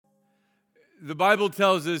The Bible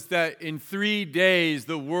tells us that in 3 days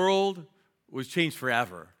the world was changed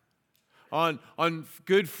forever. On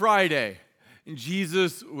Good Friday,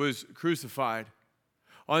 Jesus was crucified.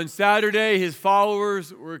 On Saturday, his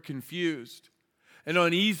followers were confused. And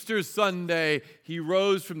on Easter Sunday, he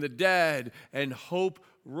rose from the dead, and hope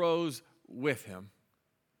rose with him.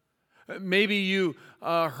 Maybe you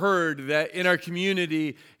heard that in our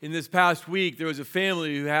community in this past week, there was a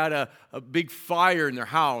family who had a big fire in their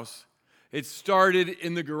house. It started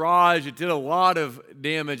in the garage. It did a lot of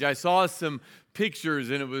damage. I saw some pictures,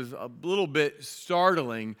 and it was a little bit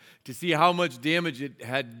startling to see how much damage it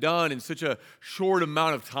had done in such a short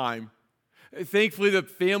amount of time. Thankfully, the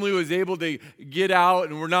family was able to get out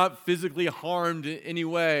and were not physically harmed in any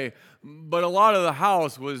way, but a lot of the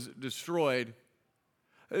house was destroyed.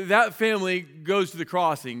 That family goes to the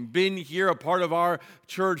Crossing, been here, a part of our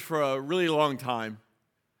church for a really long time.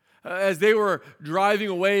 As they were driving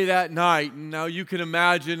away that night, now you can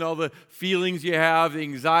imagine all the feelings you have, the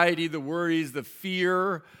anxiety, the worries, the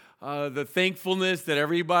fear, the thankfulness that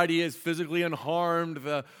everybody is physically unharmed,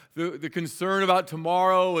 the concern about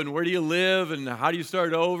tomorrow and where do you live and how do you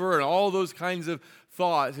start over, and all those kinds of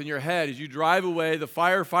thoughts in your head. As you drive away, the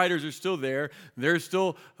firefighters are still there. They're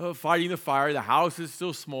still fighting the fire. The house is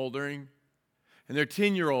still smoldering. And their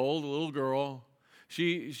 10-year-old, a little girl,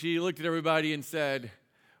 she looked at everybody and said,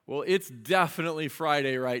 "Well, it's definitely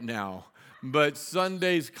Friday right now, but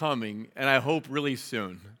Sunday's coming, and I hope really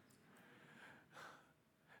soon."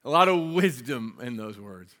 A lot of wisdom in those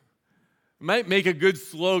words. It might make a good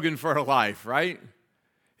slogan for our life, right?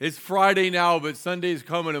 It's Friday now, but Sunday's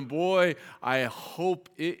coming, and boy, I hope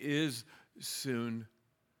it is soon.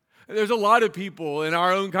 There's a lot of people in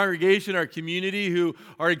our own congregation, our community, who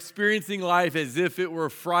are experiencing life as if it were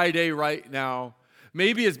Friday right now.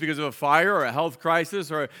 Maybe it's because of a fire or a health crisis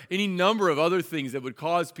or any number of other things that would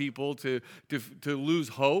cause people to lose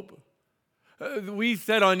hope. We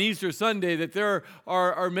said on Easter Sunday that there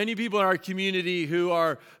are many people in our community who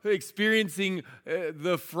are experiencing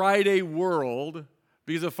the Friday world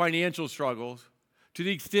because of financial struggles, to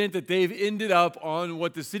the extent that they've ended up on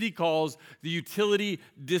what the city calls the utility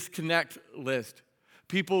disconnect list.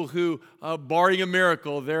 People who, barring a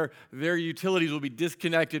miracle, their utilities will be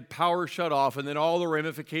disconnected, power shut off, and then all the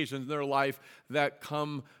ramifications in their life that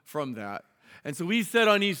come from that. And so we said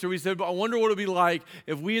on Easter, I wonder what it would be like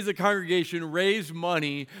if we as a congregation raised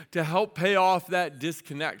money to help pay off that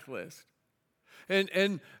disconnect list.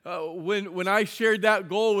 And when I shared that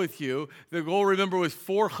goal with you, the goal, remember, was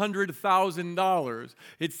 $400,000.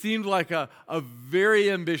 It seemed like a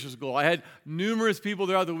very ambitious goal. I had numerous people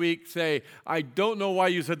throughout the week say, "I don't know why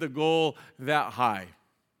you set the goal that high."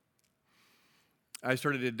 I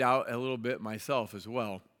started to doubt a little bit myself as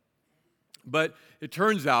well. But it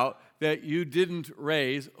turns out that you didn't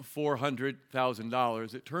raise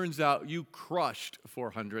 $400,000. It turns out you crushed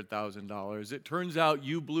 $400,000. It turns out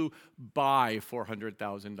you blew by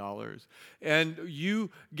 $400,000. And you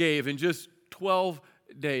gave in just 12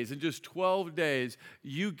 days,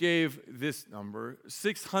 you gave this number,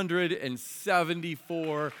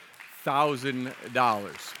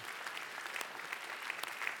 $674,000.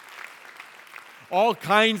 All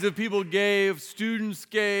kinds of people gave, students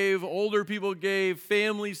gave, older people gave,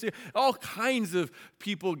 families, all kinds of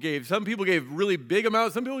people gave. Some people gave really big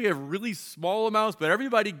amounts, some people gave really small amounts, but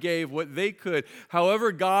everybody gave what they could,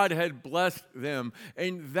 however God had blessed them.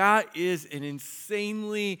 And that is an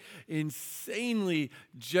insanely, insanely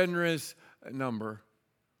generous number.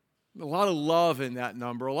 A lot of love in that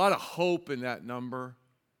number, a lot of hope in that number.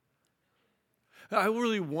 I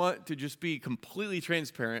really want to just be completely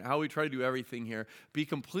transparent, how we try to do everything here. Be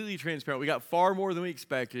completely transparent. We got far more than we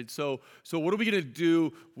expected. So what are we going to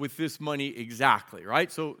do with this money exactly,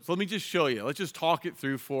 right? So let me just show you. Let's just talk it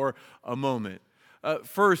through for a moment.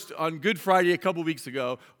 First, on Good Friday a couple weeks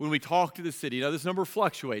ago, when we talked to the city, now this number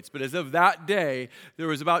fluctuates, but as of that day, there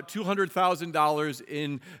was about $200,000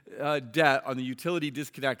 in debt on the utility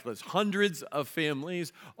disconnect list. Hundreds of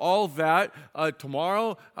families, all that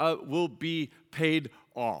tomorrow will be paid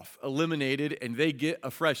off, eliminated, and they get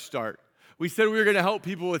a fresh start. We said we were going to help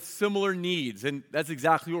people with similar needs, and that's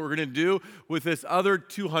exactly what we're going to do with this other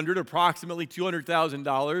approximately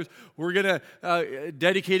 $200,000. We're going to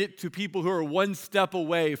dedicate it to people who are one step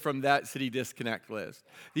away from that city disconnect list.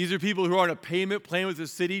 These are people who are on a payment plan with the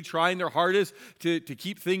city, trying their hardest to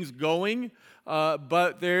keep things going,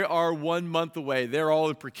 but they are 1 month away. They're all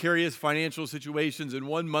in precarious financial situations and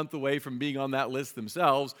 1 month away from being on that list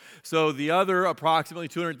themselves. So the other approximately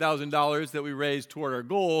 $200,000 that we raised toward our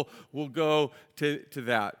goal will go to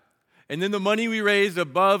that. And then the money we raised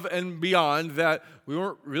above and beyond that we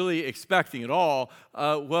weren't really expecting at all,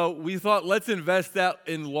 we thought, let's invest that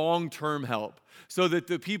in long-term help so that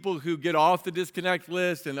the people who get off the disconnect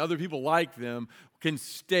list and other people like them can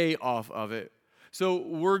stay off of it. So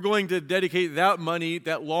we're going to dedicate that money,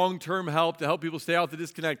 that long-term help to help people stay off the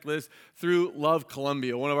disconnect list through Love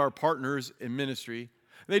Columbia, one of our partners in ministry.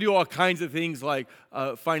 They do all kinds of things like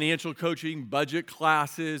financial coaching, budget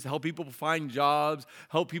classes, help people find jobs,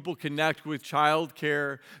 help people connect with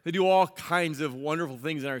childcare. They do all kinds of wonderful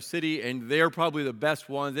things in our city, and they're probably the best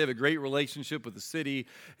ones. They have a great relationship with the city,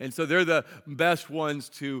 and so they're the best ones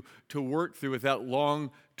to work through with that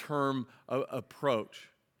long-term approach.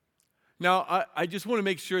 Now, I just want to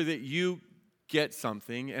make sure that you get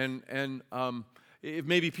something, and if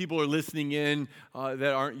maybe people are listening in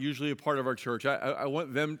that aren't usually a part of our church, I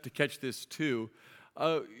want them to catch this too.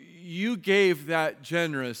 You gave that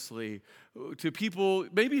generously to people,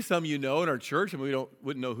 maybe some you know in our church, and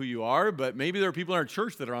wouldn't know who you are, but maybe there are people in our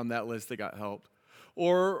church that are on that list that got helped.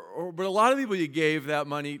 But a lot of people you gave that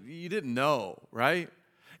money you didn't know, right?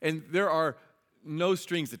 And there are no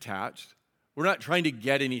strings attached. We're not trying to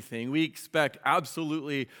get anything. We expect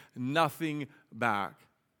absolutely nothing back.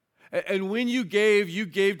 And when you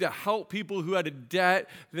gave to help people who had a debt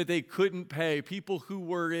that they couldn't pay, people who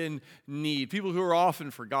were in need, people who are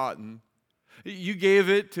often forgotten. You gave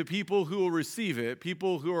it to people who will receive it,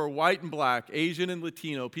 people who are white and black, Asian and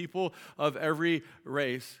Latino, people of every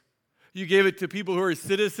race. You gave it to people who are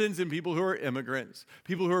citizens and people who are immigrants,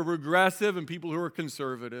 people who are progressive and people who are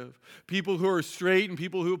conservative, people who are straight and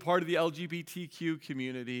people who are part of the LGBTQ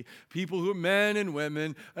community, people who are men and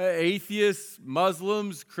women, atheists,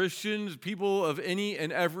 Muslims, Christians, people of any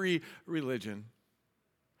and every religion.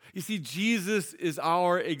 You see, Jesus is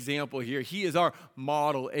our example here. He is our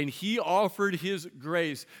model, and he offered his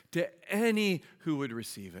grace to any who would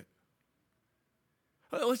receive it.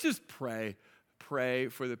 Let's just pray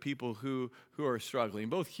for the people who are struggling,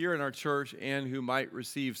 both here in our church and who might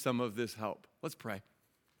receive some of this help. Let's pray.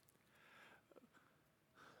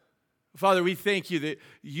 Father, we thank you that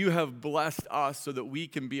you have blessed us so that we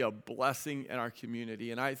can be a blessing in our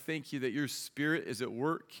community. And I thank you that your Spirit is at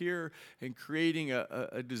work here and creating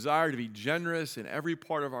a desire to be generous in every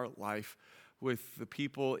part of our life with the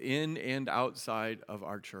people in and outside of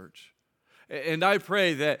our church. And I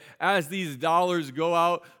pray that as these dollars go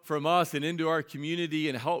out from us and into our community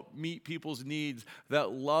and help meet people's needs,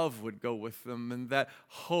 that love would go with them and that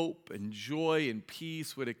hope and joy and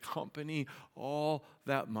peace would accompany all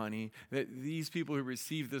that money. That these people who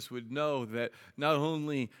receive this would know that not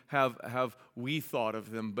only have we thought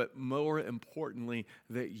of them, but more importantly,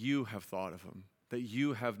 that you have thought of them, that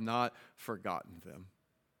you have not forgotten them.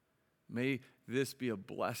 May this be a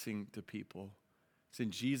blessing to people. It's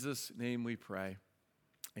in Jesus' name we pray.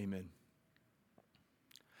 Amen.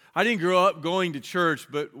 I didn't grow up going to church,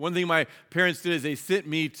 but one thing my parents did is they sent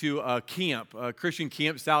me to a camp, a Christian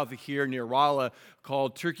camp south of here near Rolla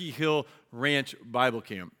called Turkey Hill Ranch Bible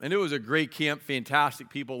Camp. And it was a great camp, fantastic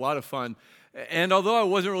people, a lot of fun. And although I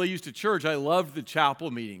wasn't really used to church, I loved the chapel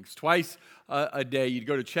meetings. Twice a day, you'd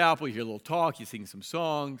go to chapel, you hear a little talk, you sing some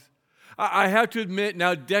songs. I have to admit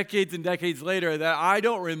now, decades and decades later, that I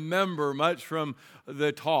don't remember much from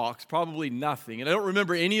the talks, probably nothing. And I don't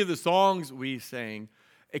remember any of the songs we sang,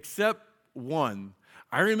 except one.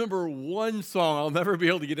 I remember one song I'll never be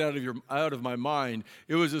able to get out of my mind.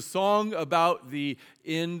 It was a song about the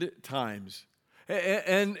end times.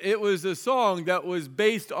 And it was a song that was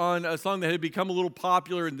based on a song that had become a little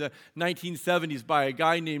popular in the 1970s by a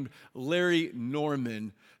guy named Larry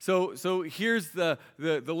Norman. So here's the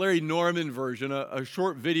Larry Norman version, a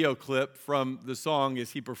short video clip from the song as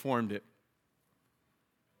he performed it.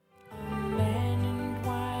 Man and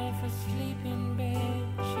wife asleep in bed.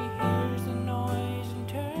 She hears the noise and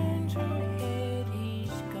turns her head. He's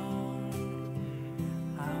gone.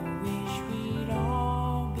 I wish we'd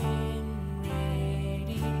all been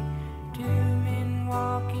ready. Two men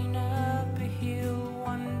walking up a hill.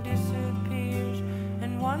 One disappears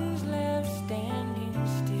and one's left standing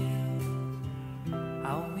still.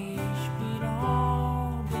 I wish we'd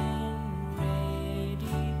all been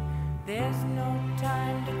ready. There's no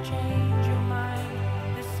time to change your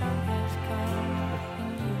mind. The sun has come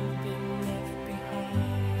and you've been left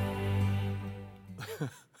behind.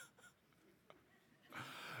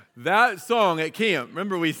 That song at camp,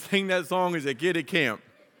 remember we sang that song as a kid at camp.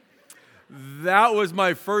 That was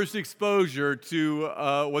my first exposure to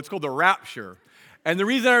what's called the Rapture. And the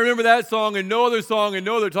reason I remember that song and no other song and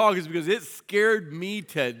no other talk is because it scared me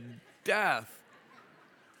to death.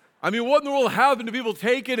 I mean, what in the world happened to people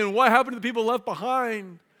taken and what happened to the people left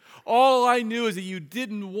behind? All I knew is that you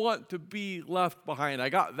didn't want to be left behind. I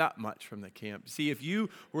got that much from the camp. See, if you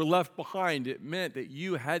were left behind, it meant that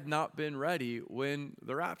you had not been ready when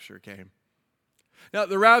the rapture came. Now,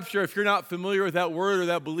 the rapture, if you're not familiar with that word or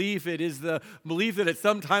that belief, it is the belief that at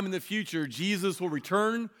some time in the future, Jesus will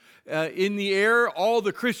return in the air. All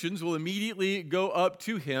the Christians will immediately go up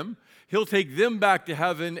to him. He'll take them back to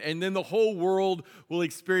heaven, and then the whole world will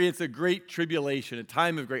experience a great tribulation, a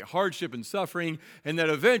time of great hardship and suffering, and that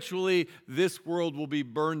eventually this world will be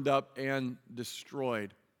burned up and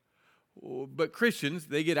destroyed. But Christians,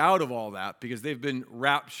 they get out of all that because they've been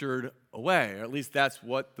raptured away, or at least that's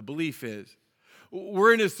what the belief is.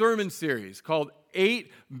 We're in a sermon series called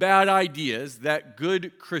 8 Bad Ideas That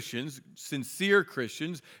Good Christians, Sincere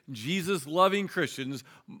Christians, Jesus-loving Christians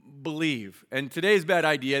believe. And today's bad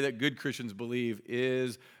idea that good Christians believe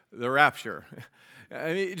is the rapture.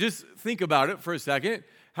 I mean, just think about it for a second.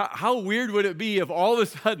 How weird would it be if all of a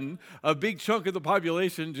sudden a big chunk of the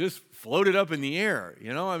population just floated up in the air?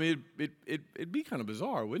 You know, I mean, it'd be kind of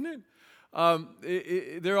bizarre, wouldn't it?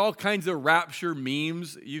 There are all kinds of rapture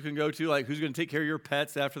memes you can go to, like who's going to take care of your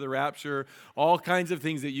pets after the rapture, all kinds of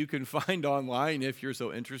things that you can find online if you're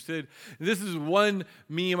so interested. This is one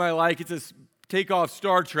meme I like. It's a takeoff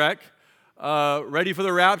Star Trek. Ready for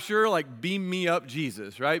the rapture? Like, beam me up,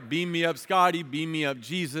 Jesus, right? Beam me up, Scotty. Beam me up,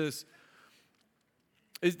 Jesus.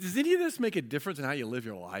 Does any of this make a difference in how you live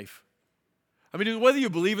your life? I mean, whether you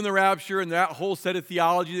believe in the rapture and that whole set of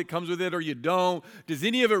theology that comes with it or you don't, does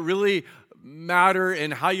any of it really matter in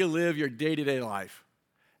how you live your day-to-day life?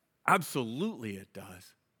 Absolutely it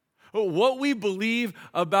does. What we believe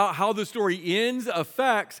about how the story ends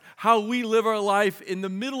affects how we live our life in the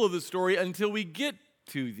middle of the story until we get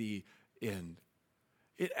to the end.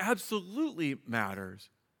 It absolutely matters.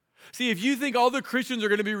 See, if you think all the Christians are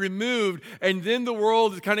going to be removed and then the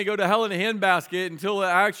world is kind of go to hell in a handbasket until it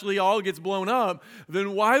actually all gets blown up,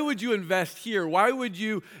 then why would you invest here? Why would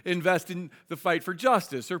you invest in the fight for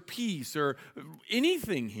justice or peace or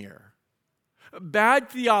anything here?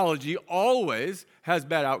 Bad theology always has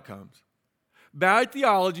bad outcomes. Bad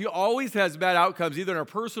theology always has bad outcomes, either in our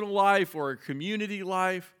personal life or a community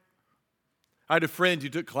life. I had a friend who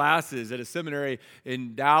took classes at a seminary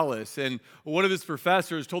in Dallas, and one of his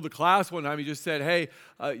professors told the class one time, he just said, hey,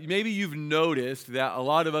 maybe you've noticed that a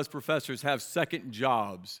lot of us professors have second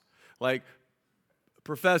jobs, like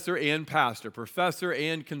professor and pastor, professor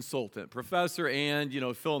and consultant, professor and,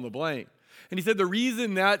 fill in the blank. And he said the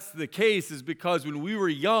reason that's the case is because when we were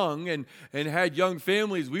young and had young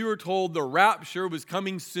families, we were told the rapture was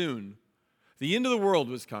coming soon. The end of the world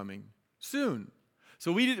was coming soon.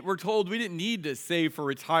 So we're told we didn't need to save for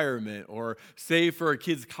retirement or save for our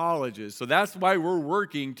kids' colleges. So that's why we're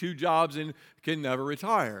working 2 jobs and can never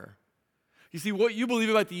retire. You see, what you believe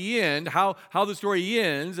about the end, how the story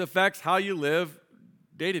ends, affects how you live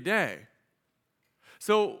day to day.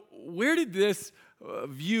 So where did this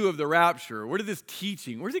view of the rapture, where did this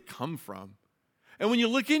teaching, where does it come from? And when you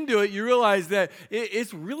look into it, you realize that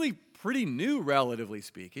it's really pretty new, relatively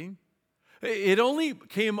speaking. It only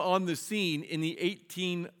came on the scene in the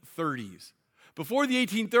 1830s. Before the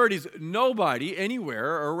 1830s, nobody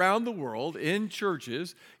anywhere around the world in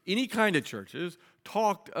churches, any kind of churches,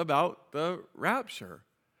 talked about the rapture,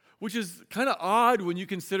 which is kind of odd when you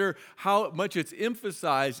consider how much it's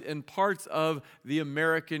emphasized in parts of the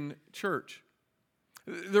American church.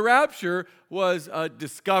 The rapture was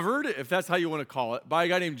discovered, if that's how you want to call it, by a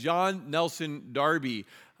guy named John Nelson Darby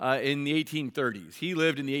in the 1830s. He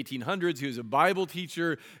lived in the 1800s. He was a Bible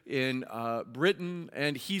teacher in Britain,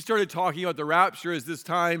 and he started talking about the rapture as this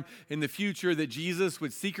time in the future that Jesus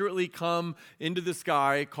would secretly come into the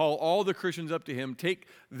sky, call all the Christians up to him, take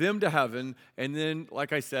them to heaven, and then,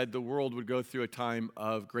 like I said, the world would go through a time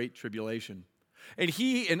of great tribulation. And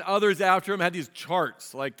he and others after him had these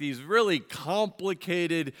charts, like these really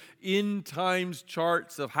complicated end times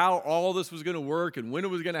charts of how all this was going to work and when it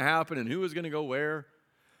was going to happen and who was going to go where.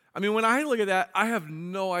 I mean, when I look at that, I have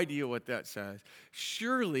no idea what that says.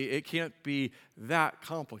 Surely it can't be that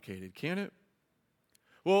complicated, can it?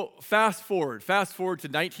 Well, fast forward to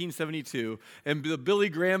 1972, and the Billy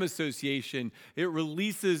Graham Association, it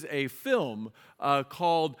releases a film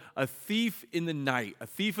called A Thief in the Night,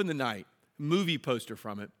 movie poster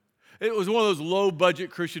from it. It was one of those low-budget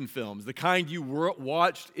Christian films, the kind you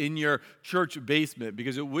watched in your church basement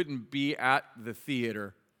because it wouldn't be at the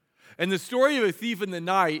theater. And the story of A Thief in the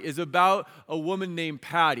Night is about a woman named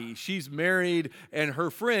Patty. She's married, and her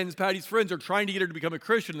friends, Patty's friends, are trying to get her to become a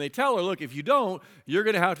Christian. And they tell her, look, if you don't, you're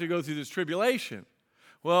going to have to go through this tribulation.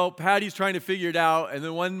 Well, Patty's trying to figure it out, and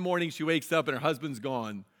then one morning she wakes up and her husband's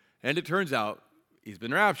gone. And it turns out he's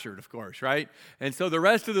been raptured, of course, right? And so the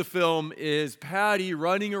rest of the film is Patty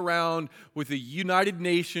running around with the United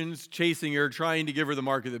Nations chasing her, trying to give her the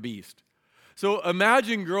mark of the beast. So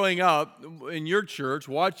imagine growing up in your church,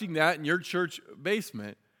 watching that in your church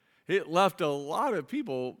basement. It left a lot of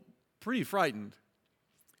people pretty frightened.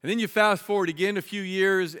 And then you fast forward again a few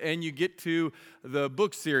years and you get to the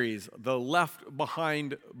book series, the Left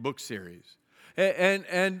Behind book series.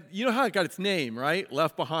 And you know how it got its name, right?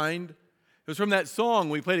 Left Behind. It was from that song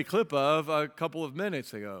we played a clip of a couple of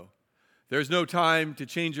minutes ago. There's no time to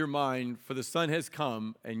change your mind, for the sun has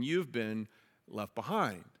come and you've been left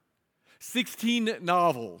behind. 16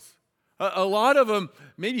 novels. A lot of them,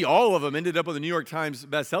 maybe all of them, ended up on the New York Times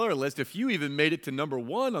bestseller list. A few even made it to number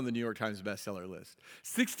 1 on the New York Times bestseller list.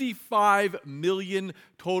 65 million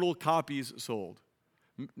total copies sold.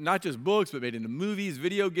 Not just books, but made into movies,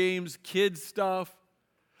 video games, kids stuff.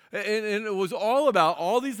 And it was all about,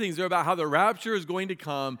 all these things are about how the rapture is going to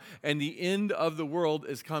come and the end of the world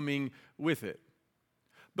is coming with it.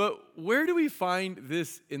 But where do we find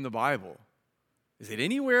this in the Bible? Is it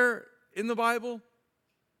anywhere in the Bible?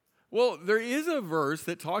 Well, there is a verse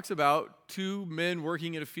that talks about 2 men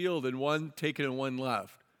working in a field and one taken and one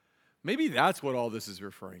left. Maybe that's what all this is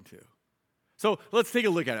referring to. So let's take a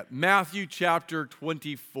look at it. Matthew chapter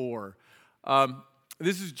 24.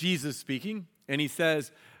 This is Jesus speaking, and he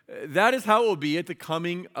says, that is how it will be at the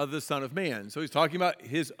coming of the Son of Man. So he's talking about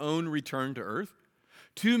his own return to earth.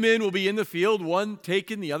 2 men will be in the field, one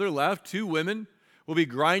taken, the other left. 2 women will be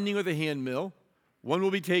grinding with a hand mill. One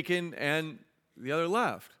will be taken and the other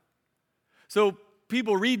left. So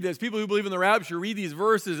people read this, people who believe in the rapture read these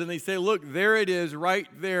verses and they say, look, there it is right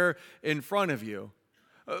there in front of you.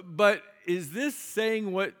 But is this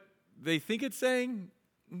saying what they think it's saying?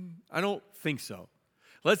 I don't think so.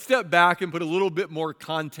 Let's step back and put a little bit more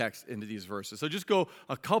context into these verses. So just go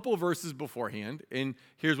a couple verses beforehand, and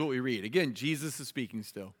here's what we read. Again, Jesus is speaking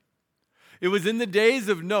still. It was in the days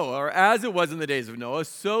of Noah, or as it was in the days of Noah,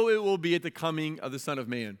 so it will be at the coming of the Son of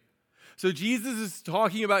Man. So Jesus is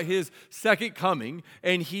talking about his second coming,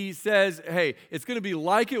 and he says, hey, it's going to be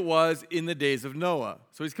like it was in the days of Noah.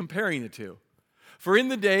 So he's comparing the two. For in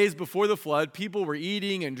the days before the flood, people were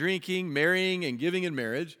eating and drinking, marrying and giving in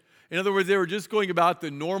marriage. In other words, they were just going about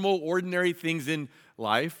the normal, ordinary things in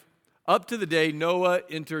life, up to the day Noah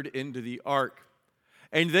entered into the ark.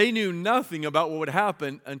 And they knew nothing about what would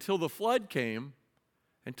happen until the flood came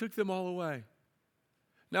and took them all away.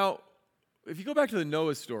 Now, if you go back to the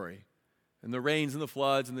Noah story, and the rains and the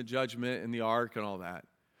floods and the judgment and the ark and all that,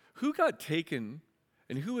 who got taken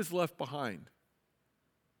and who was left behind?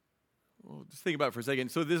 Well, just think about it for a second.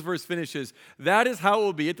 So this verse finishes, that is how it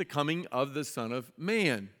will be at the coming of the Son of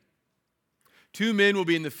Man. 2 men will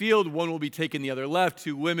be in the field, one will be taken, the other left.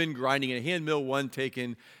 2 women grinding in a hand mill, one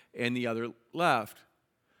taken and the other left.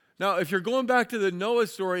 Now, if you're going back to the Noah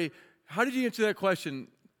story, how did you answer that question?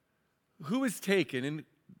 Who was taken? And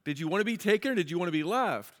did you want to be taken or did you want to be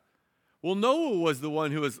left? Well, Noah was the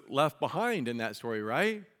one who was left behind in that story,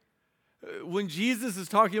 right? When Jesus is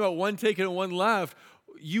talking about one taken and one left,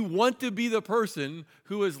 you want to be the person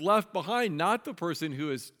who is left behind, not the person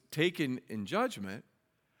who is taken in judgment.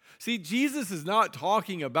 See, Jesus is not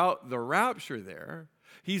talking about the rapture there.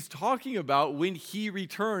 He's talking about when he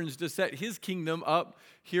returns to set his kingdom up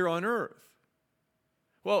here on earth.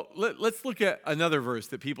 Well, let's look at another verse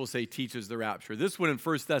that people say teaches the rapture. This one in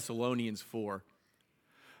 1 Thessalonians 4.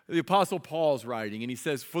 The Apostle Paul's writing, and he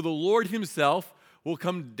says, for the Lord himself will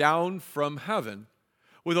come down from heaven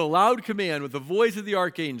with a loud command, with the voice of the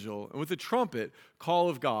archangel, and with the trumpet call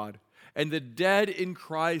of God, and the dead in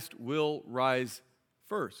Christ will rise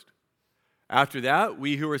first. After that,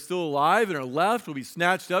 we who are still alive and are left will be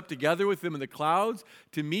snatched up together with them in the clouds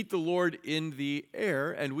to meet the Lord in the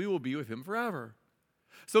air, and we will be with him forever.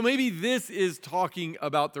 So maybe this is talking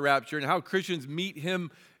about the rapture and how Christians meet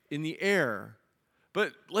him in the air.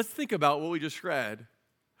 But let's think about what we just read.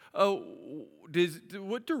 What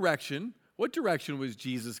direction was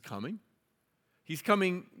Jesus coming? He's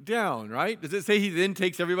coming down, right? Does it say he then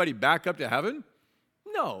takes everybody back up to heaven?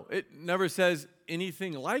 No, it never says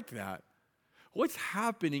anything like that. What's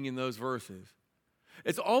happening in those verses?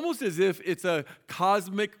 It's almost as if it's a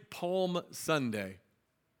cosmic Palm Sunday.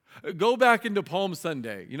 Go back into Palm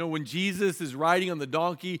Sunday, when Jesus is riding on the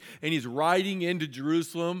donkey and he's riding into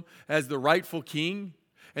Jerusalem as the rightful king.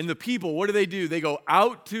 And the people, what do? They go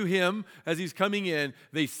out to him as he's coming in.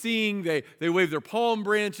 They sing, they wave their palm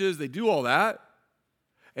branches, they do all that.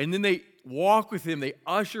 And then they walk with him, they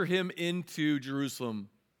usher him into Jerusalem.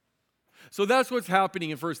 So that's what's happening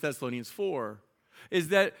in 1 Thessalonians 4. Is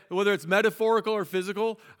that whether it's metaphorical or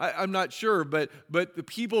physical, I'm not sure, but the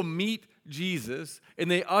people meet Jesus,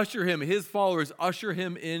 and they usher him, his followers usher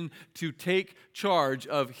him in to take charge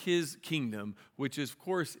of his kingdom, which of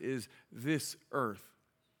course is this earth.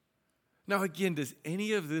 Now again, does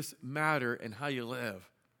any of this matter in how you live?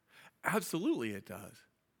 Absolutely it does.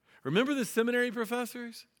 Remember the seminary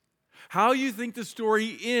professors? How you think the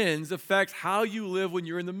story ends affects how you live when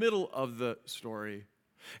you're in the middle of the story.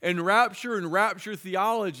 And rapture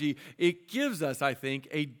theology, it gives us, I think,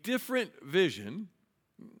 a different vision,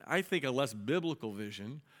 I think a less biblical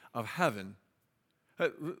vision of heaven.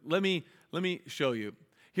 Let me show you.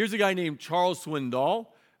 Here's a guy named Charles Swindoll,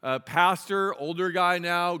 pastor, older guy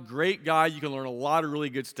now, great guy. You can learn a lot of really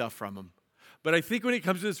good stuff from him. But I think when it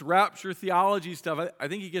comes to this rapture theology stuff, I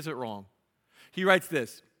think he gets it wrong. He writes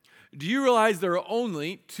this: do you realize there are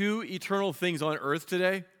only two eternal things on earth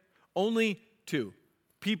today? Only two.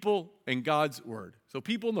 People and God's word. So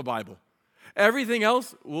people in the Bible. Everything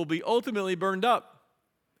else will be ultimately burned up.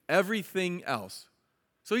 Everything else.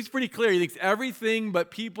 So he's pretty clear. He thinks everything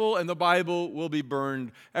but people and the Bible will be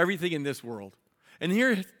burned. Everything in this world. And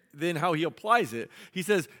here then how he applies it. He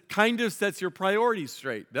says, kind of sets your priorities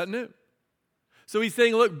straight, doesn't it? So he's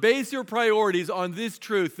saying, look, base your priorities on this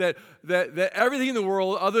truth that everything in the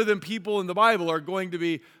world other than people in the Bible are going to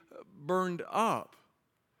be burned up.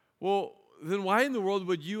 Well, then why in the world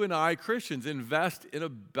would you and I, Christians, invest in a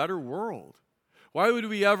better world? Why would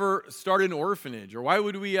we ever start an orphanage? Or why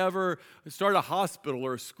would we ever start a hospital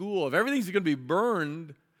or a school? If everything's going to be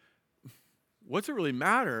burned, what's it really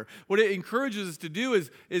matter? What it encourages us to do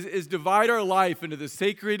is divide our life into the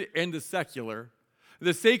sacred and the secular.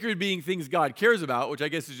 The sacred being things God cares about, which I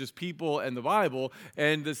guess is just people and the Bible,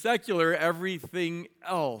 and the secular, everything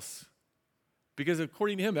else. Because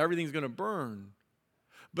according to him, everything's going to burn.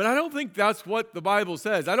 But I don't think that's what the Bible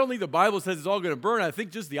says. I don't think the Bible says it's all going to burn. I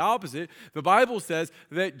think just the opposite. The Bible says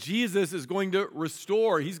that Jesus is going to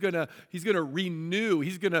restore. He's going to renew.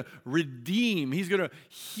 He's going to redeem. He's going to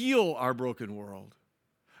heal our broken world.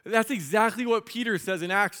 That's exactly what Peter says in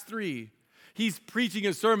Acts 3. He's preaching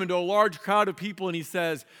a sermon to a large crowd of people, and he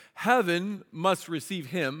says, heaven must receive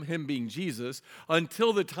him being Jesus,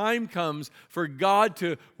 until the time comes for God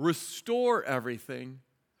to restore everything.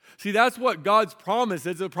 See, that's what God's promise is.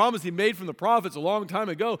 It's a promise he made from the prophets a long time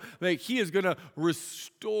ago, that he is going to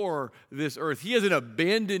restore this earth. He hasn't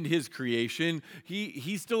abandoned his creation.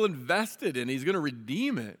 He's still invested in it. He's going to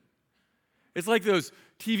redeem it. It's like those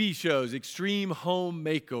TV shows, Extreme Home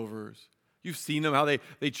Makeovers. You've seen them, how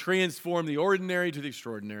they transform the ordinary to the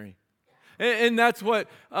extraordinary. And that's what,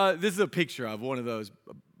 this is a picture of one of those.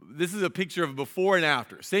 This is a picture of before and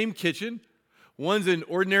after. Same kitchen. One's an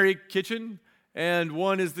ordinary kitchen, and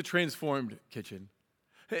one is the transformed kitchen.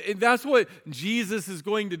 And that's what Jesus is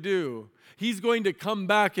going to do. He's going to come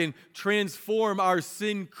back and transform our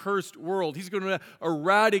sin-cursed world. He's going to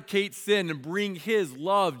eradicate sin and bring his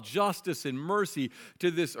love, justice, and mercy to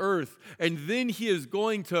this earth. And then he is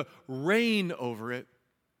going to reign over it.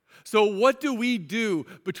 So what do we do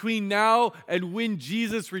between now and when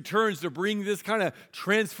Jesus returns to bring this kind of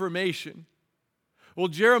transformation? Well,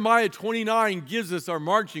 Jeremiah 29 gives us our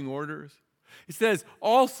marching orders. It says,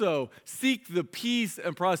 also seek the peace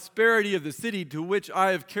and prosperity of the city to which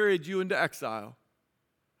I have carried you into exile.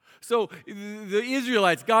 So the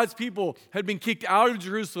Israelites, God's people, had been kicked out of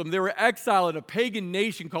Jerusalem. They were exiled in a pagan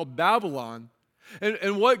nation called Babylon.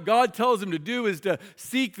 And what God tells them to do is to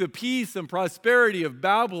seek the peace and prosperity of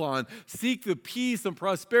Babylon. Seek the peace and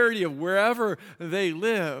prosperity of wherever they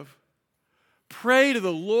live. Pray to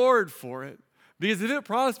the Lord for it. Because if it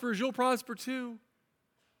prospers, you'll prosper too.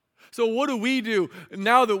 So what do we do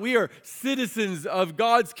now that we are citizens of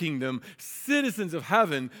God's kingdom, citizens of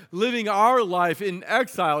heaven, living our life in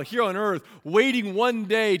exile here on earth, waiting one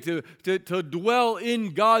day to dwell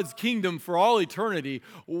in God's kingdom for all eternity?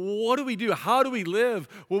 What do we do? How do we live?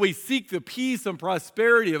 Well, we seek the peace and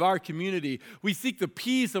prosperity of our community. We seek the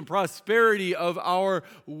peace and prosperity of our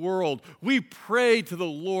world. We pray to the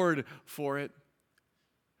Lord for it.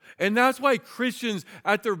 And that's why Christians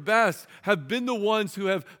at their best have been the ones who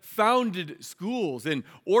have founded schools and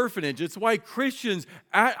orphanages. It's why Christians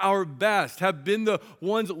at our best have been the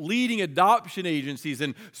ones leading adoption agencies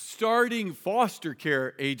and starting foster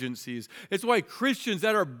care agencies. It's why Christians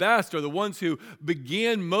at our best are the ones who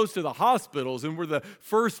began most of the hospitals and were the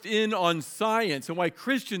first in on science. And why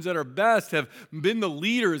Christians at our best have been the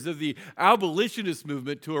leaders of the abolitionist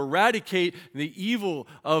movement to eradicate the evil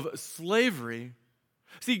of slavery.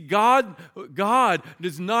 See, God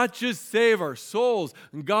does not just save our souls.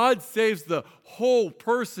 God saves the whole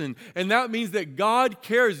person. And that means that God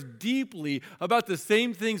cares deeply about the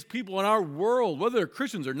same things people in our world, whether they're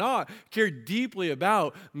Christians or not, care deeply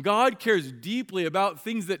about. God cares deeply about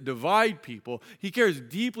things that divide people. He cares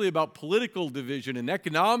deeply about political division and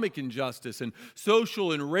economic injustice and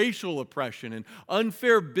social and racial oppression and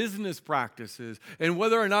unfair business practices and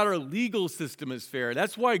whether or not our legal system is fair.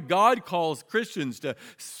 That's why God calls Christians to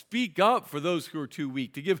speak up for those who are too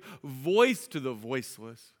weak, to give voice to the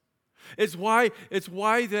voiceless. It's why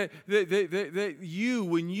that you,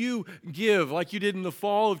 when you give, like you did in the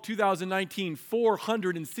fall of 2019,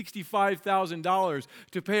 $465,000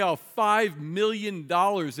 to pay off $5 million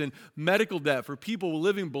in medical debt for people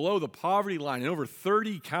living below the poverty line in over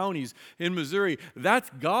 30 counties in Missouri, that's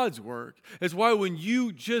God's work. It's why when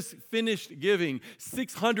you just finished giving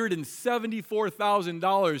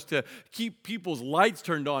 $674,000 to keep people's lights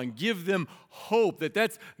turned on, give them hope,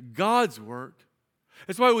 that's God's work.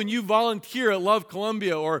 It's why when you volunteer at Love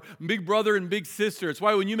Columbia or Big Brother and Big Sister, it's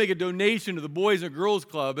why when you make a donation to the Boys and Girls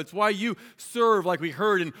Club, it's why you serve like we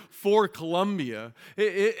heard in For Columbia.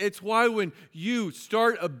 It's why when you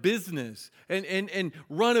start a business and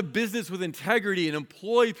run a business with integrity and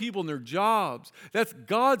employ people in their jobs, that's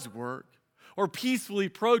God's work. Or peacefully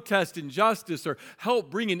protest injustice or help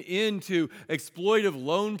bring an end to exploitive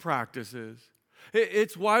loan practices.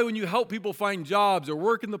 It's why when you help people find jobs or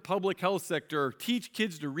work in the public health sector or teach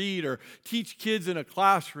kids to read or teach kids in a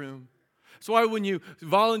classroom. It's why when you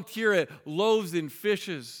volunteer at Loaves and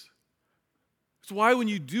Fishes. It's why when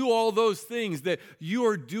you do all those things that you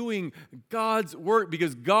are doing God's work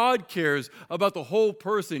because God cares about the whole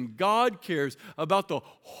person. God cares about the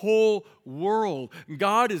whole world.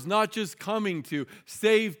 God is not just coming to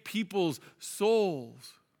save people's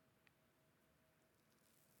souls.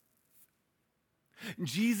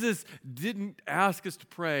 Jesus didn't ask us to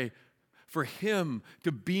pray for him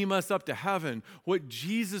to beam us up to heaven. What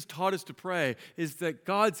Jesus taught us to pray is that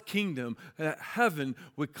God's kingdom, that heaven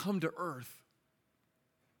would come to earth.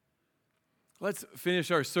 Let's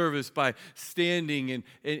finish our service by standing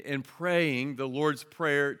and praying the Lord's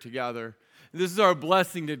Prayer together. This is our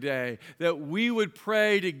blessing today, that we would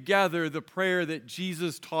pray together the prayer that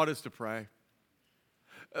Jesus taught us to pray.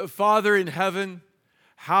 Father in heaven,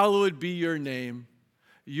 hallowed be your name.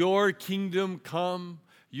 Your kingdom come,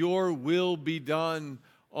 your will be done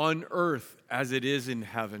on earth as it is in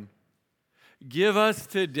heaven. Give us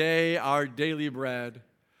today our daily bread.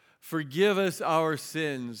 Forgive us our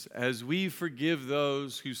sins as we forgive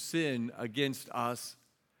those who sin against us.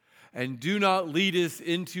 And do not lead us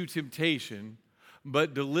into temptation,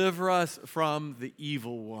 but deliver us from the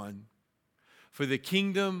evil one. For the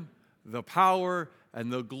kingdom, the power,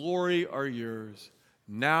 and the glory are yours,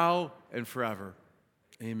 now and forever.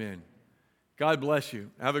 Amen. God bless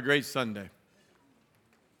you. Have a great Sunday.